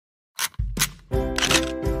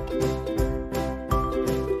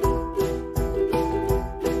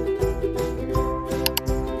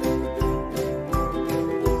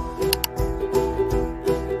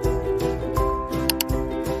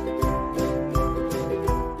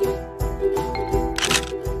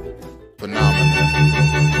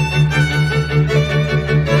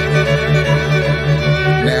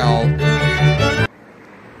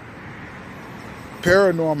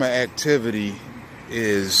Paranormal activity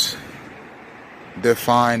is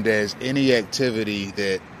defined as any activity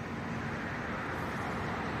that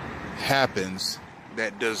happens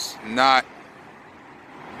that does not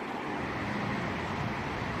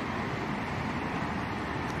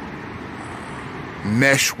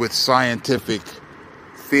mesh with scientific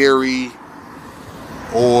theory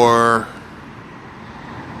or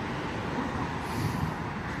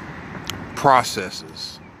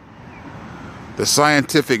processes. The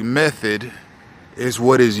scientific method is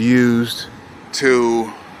what is used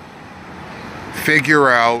to figure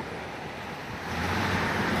out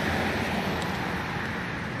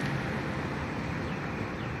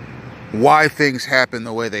why things happen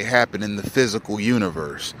the way they happen in the physical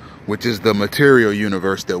universe, which is the material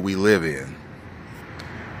universe that we live in.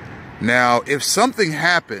 Now, if something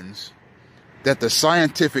happens that the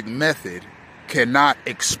scientific method cannot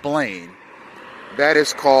explain, that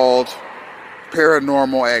is called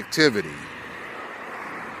paranormal activity.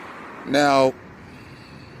 Now,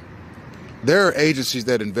 there are agencies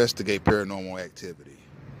that investigate paranormal activity.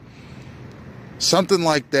 Something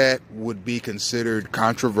like that would be considered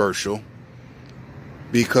controversial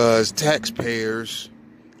because taxpayers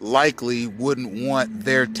likely wouldn't want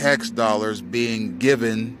their tax dollars being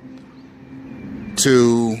given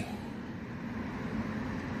to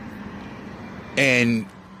and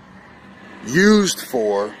used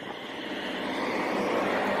for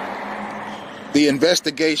the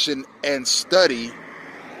investigation and study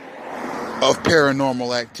of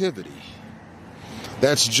paranormal activity.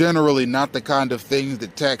 That's generally not the kind of things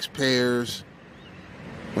that taxpayers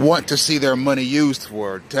want to see their money used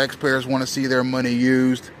for. Taxpayers want to see their money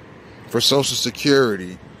used for Social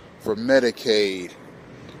Security, for Medicaid,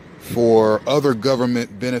 for other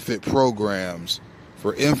government benefit programs,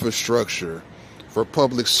 for infrastructure, for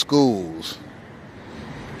public schools,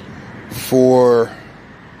 for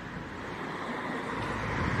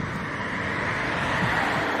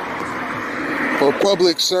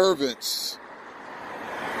public servants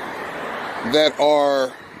that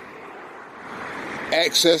are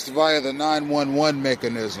accessed via the 911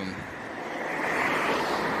 mechanism.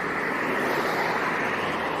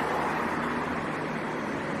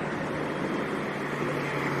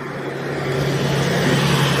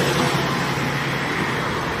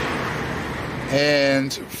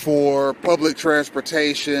 And for public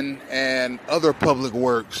transportation and other public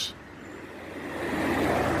works.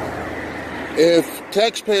 If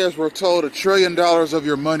taxpayers were told $1 trillion of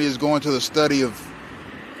your money is going to the study of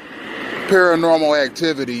paranormal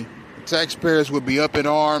activity, taxpayers would be up in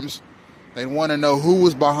arms. They'd want to know who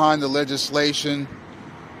was behind the legislation,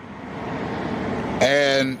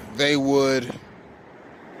 and they would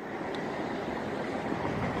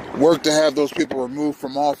work to have those people removed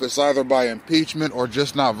from office either by impeachment or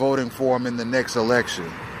just not voting for them in the next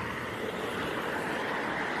election.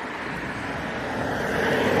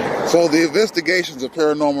 So the investigations of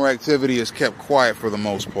paranormal activity is kept quiet for the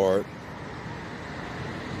most part.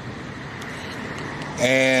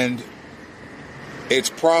 And its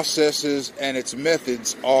processes and its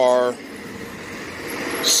methods are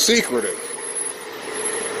secretive.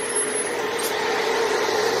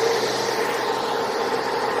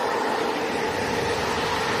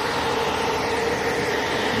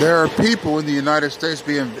 There are people in the United States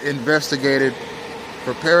being investigated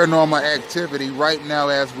for paranormal activity right now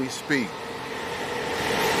as we speak.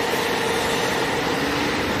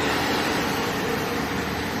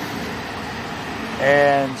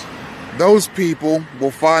 And those people will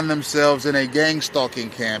find themselves in a gang-stalking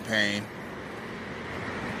campaign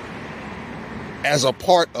as a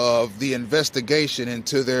part of the investigation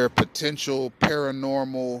into their potential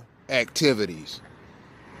paranormal activities.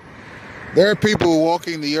 There are people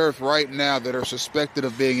walking the earth right now that are suspected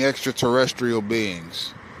of being extraterrestrial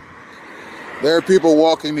beings. There are people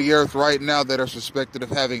walking the earth right now that are suspected of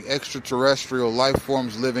having extraterrestrial life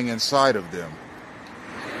forms living inside of them.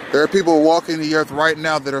 There are people walking the earth right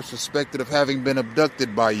now that are suspected of having been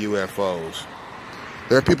abducted by UFOs.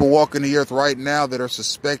 There are people walking the earth right now that are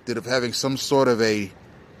suspected of having some sort of a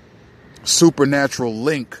supernatural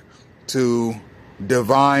link to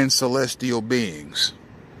divine celestial beings.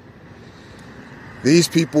 These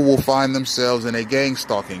people will find themselves in a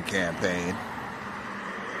gang-stalking campaign,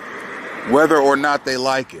 whether or not they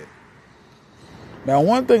like it. Now,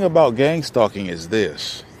 one thing about gang-stalking is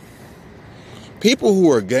this. People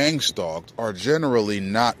who are gang-stalked are generally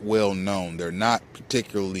not well known. They're not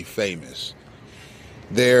particularly famous.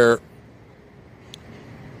 They're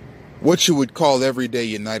what you would call everyday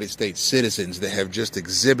United States citizens that have just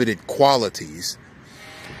exhibited qualities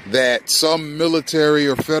that some military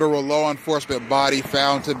or federal law enforcement body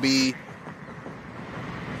found to be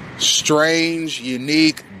strange,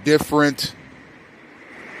 unique, different,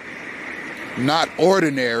 not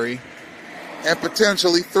ordinary, and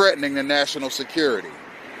potentially threatening to national security.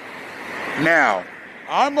 Now,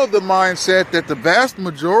 I'm of the mindset that the vast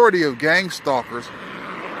majority of gang stalkers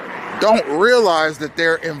don't realize that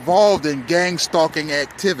they're involved in gang stalking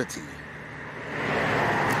activity.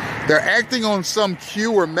 They're acting on some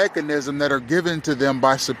cue or mechanism that are given to them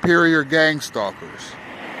by superior gang stalkers.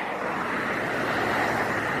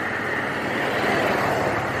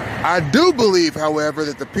 I do believe, however,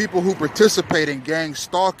 that the people who participate in gang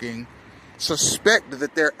stalking suspect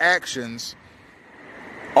that their actions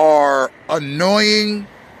are annoying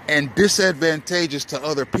and disadvantageous to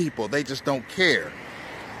other people. They just don't care.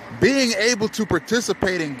 Being able to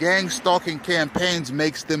participate in gang stalking campaigns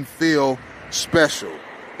makes them feel special.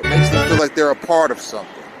 It makes them feel like they're a part of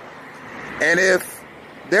something. And if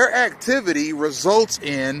their activity results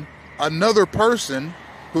in another person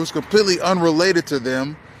who's completely unrelated to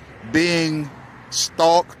them being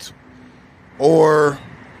stalked or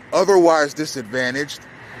otherwise disadvantaged,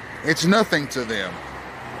 it's nothing to them.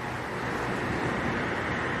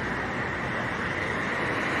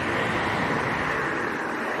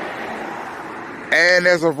 And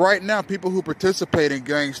as of right now, people who participate in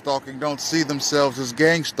gang stalking don't see themselves as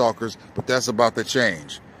gang stalkers, but that's about to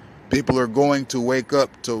change. People are going to wake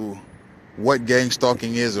up to what gang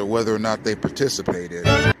stalking is or whether or not they participate in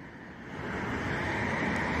it.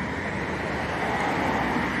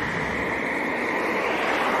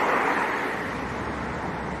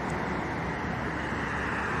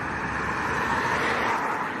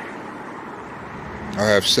 I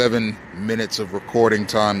have 7 minutes of recording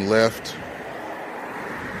time left.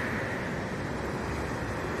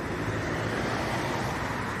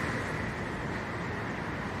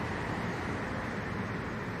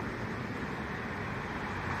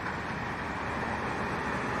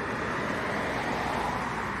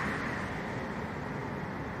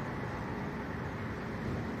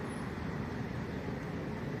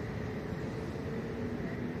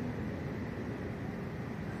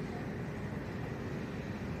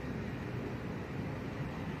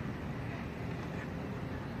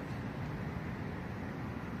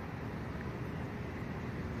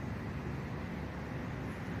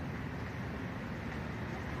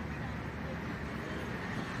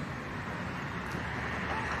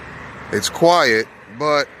 It's quiet,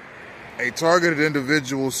 but a targeted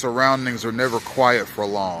individual's surroundings are never quiet for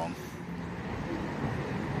long.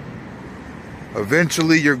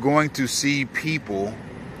 Eventually, you're going to see people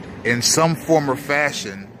in some form or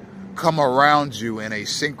fashion come around you in a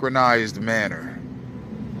synchronized manner.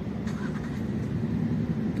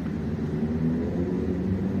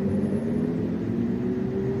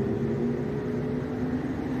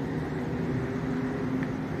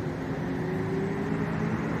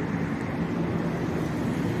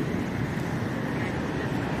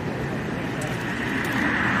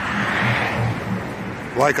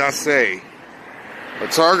 Like I say, a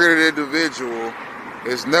targeted individual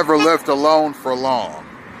is never left alone for long.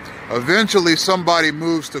 Eventually, somebody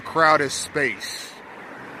moves to crowd his space.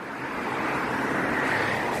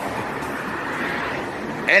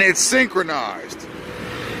 And it's synchronized.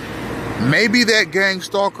 Maybe that gang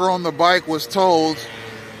stalker on the bike was told,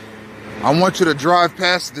 I want you to drive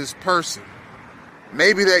past this person.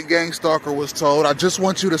 Maybe that gang stalker was told, I just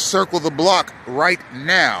want you to circle the block right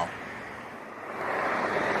now.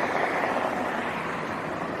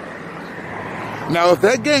 Now, if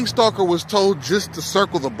that gang stalker was told just to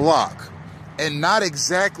circle the block and not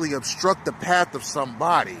exactly obstruct the path of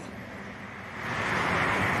somebody,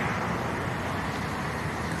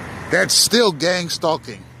 that's still gang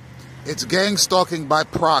stalking. It's gang stalking by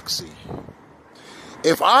proxy.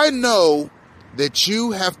 If I know that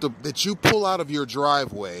you pull out of your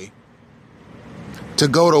driveway to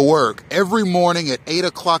go to work every morning at 8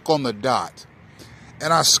 o'clock on the dot,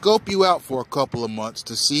 and I scope you out for a couple of months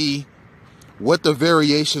to see what the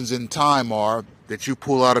variations in time are that you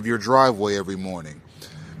pull out of your driveway every morning.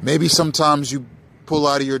 Maybe sometimes you pull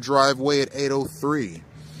out of your driveway at 8:03.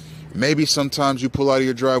 Maybe sometimes you pull out of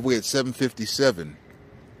your driveway at 7:57.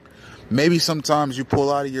 Maybe sometimes you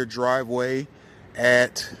pull out of your driveway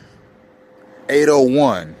at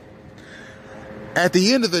 8:01. At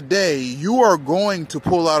the end of the day, you are going to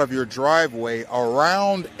pull out of your driveway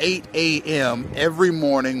around 8 a.m. every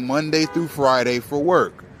morning, Monday through Friday for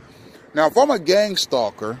work. Now, if I'm a gang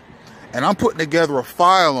stalker and I'm putting together a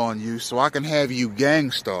file on you so I can have you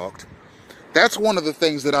gang stalked, that's one of the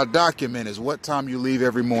things that I document is what time you leave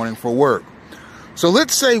every morning for work. So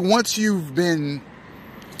let's say once you've been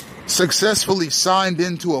successfully signed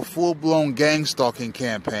into a full-blown gang stalking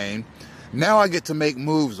campaign, Now I get to make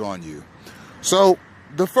moves on you. So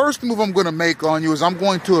the first move I'm going to make on you is I'm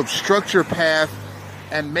going to obstruct your path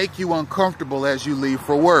and make you uncomfortable as you leave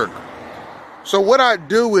for work. So what I'd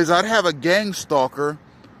do is I'd have a gang stalker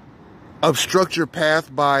obstruct your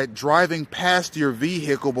path by driving past your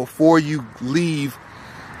vehicle before you leave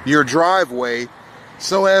your driveway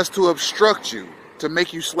so as to obstruct you, to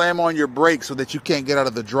make you slam on your brakes so that you can't get out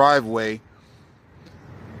of the driveway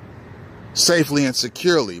safely and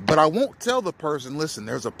securely. But I won't tell the person, listen,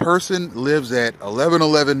 there's a person lives at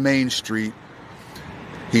 1111 Main Street.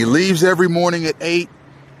 He leaves every morning at 8.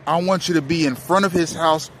 I want you to be in front of his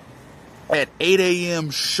house at 8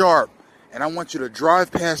 a.m. sharp. And I want you to drive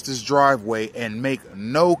past his driveway and make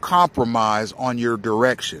no compromise on your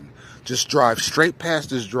direction. Just drive straight past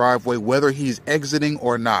his driveway, whether he's exiting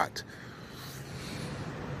or not.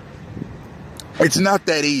 It's not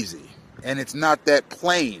that easy, and it's not that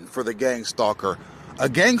plain for the gang stalker. A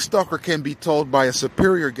gang stalker can be told by a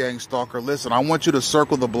superior gang stalker, listen, I want you to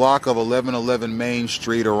circle the block of 1111 Main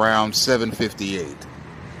Street around 7:58.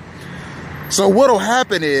 So what'll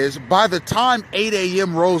happen is, by the time 8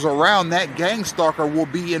 a.m. rolls around, that gang stalker will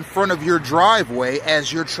be in front of your driveway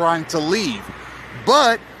as you're trying to leave.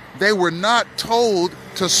 But they were not told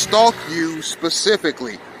to stalk you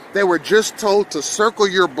specifically. They were just told to circle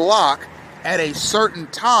your block at a certain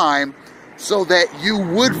time so that you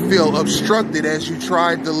would feel obstructed as you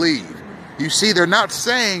tried to leave. You see, they're not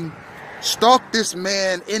saying stalk this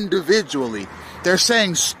man individually. They're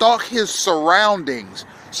saying stalk his surroundings.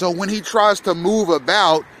 So when he tries to move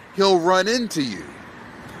about, he'll run into you.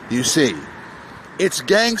 You see, it's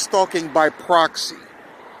gang stalking by proxy.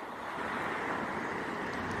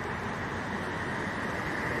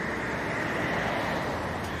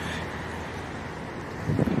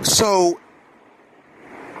 So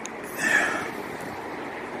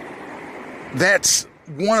that's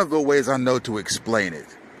one of the ways I know to explain it.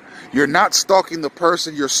 You're not stalking the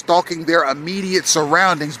person, you're stalking their immediate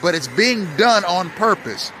surroundings, but it's being done on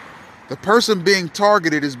purpose. The person being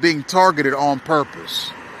targeted is being targeted on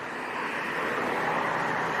purpose.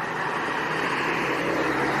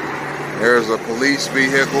 There's a police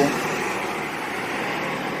vehicle.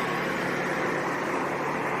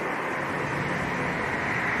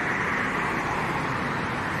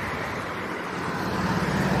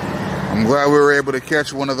 I'm glad we were able to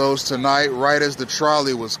catch one of those tonight, right as the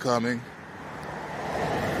trolley was coming.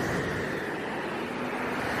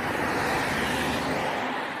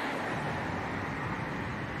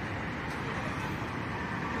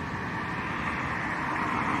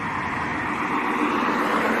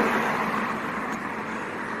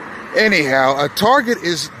 Anyhow, a target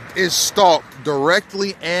is stalked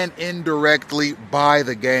directly and indirectly by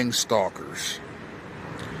the gang stalkers.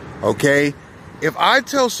 Okay? If I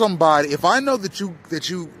tell somebody, if I know that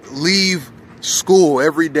you leave school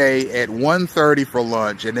every day at 1:30 for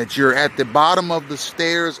lunch and that you're at the bottom of the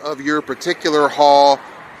stairs of your particular hall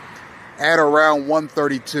at around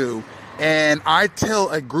 1:32, and I tell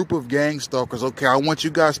a group of gang stalkers, okay, I want you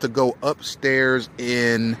guys to go upstairs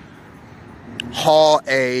in Hall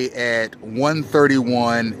A at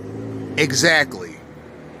 1:31 exactly.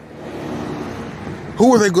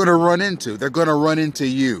 Who are they going to run into? They're going to run into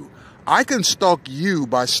you. I can stalk you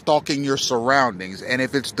by stalking your surroundings, and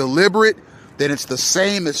if it's deliberate, then it's the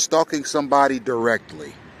same as stalking somebody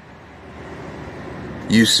directly.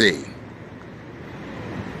 You see.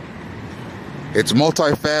 It's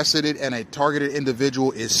multifaceted, and a targeted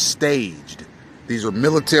individual is staged. These are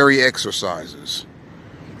military exercises,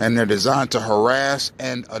 and they're designed to harass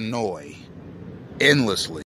and annoy endlessly.